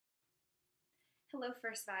Hello,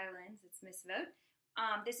 First Violins. It's Miss Vote.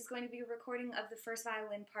 This is going to be a recording of the first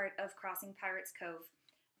violin part of Crossing Pirates Cove.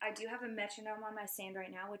 I do have a metronome on my stand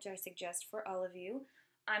right now, which I suggest for all of you.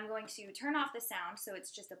 I'm going to turn off the sound so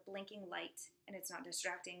it's just a blinking light and it's not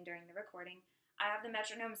distracting during the recording. I have the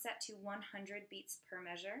metronome set to 100 beats per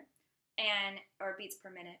measure, or beats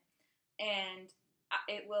per minute, and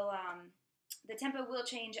it will the tempo will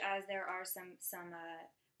change as there are some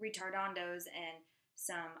retardandos and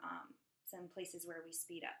some places where we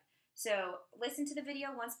speed up. So listen to the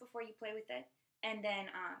video once before you play with it, and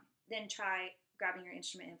then try grabbing your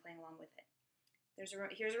instrument and playing along with it.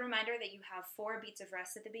 Here's a reminder that you have 4 beats of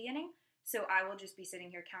rest at the beginning, so I will just be sitting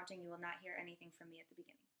here counting. You will not hear anything from me at the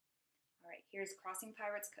beginning. All right, here's Crossing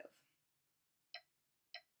Pirates Cove.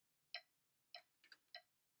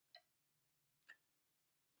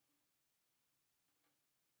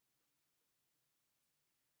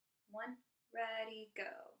 One, ready, go.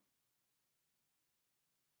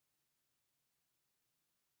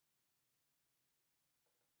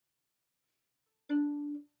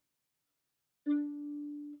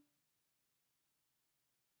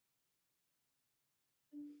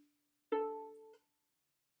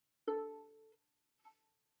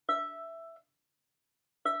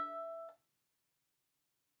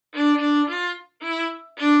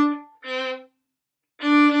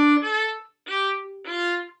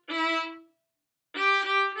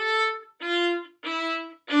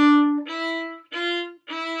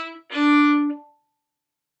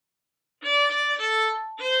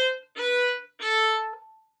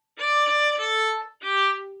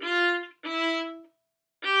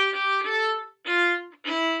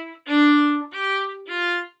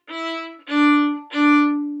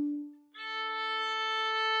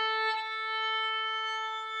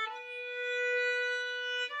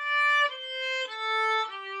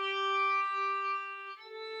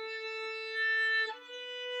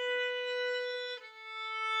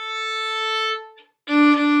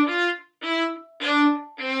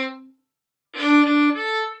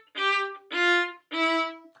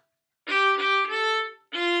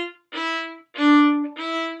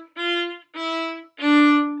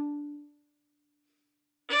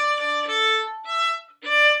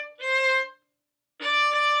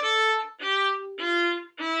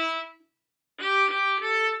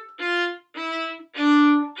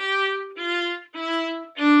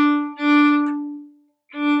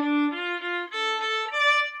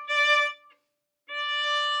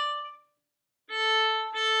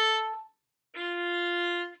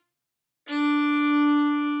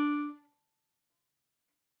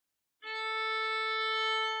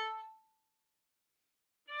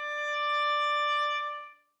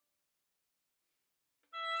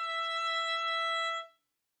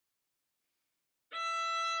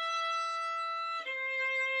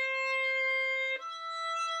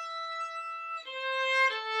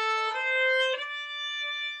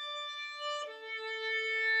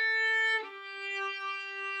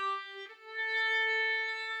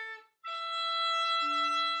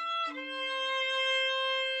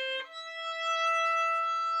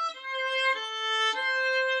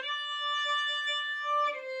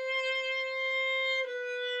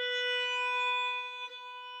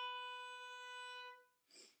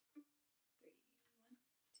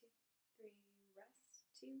 Rest,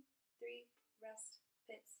 2, 3, rest,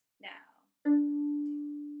 pits, now.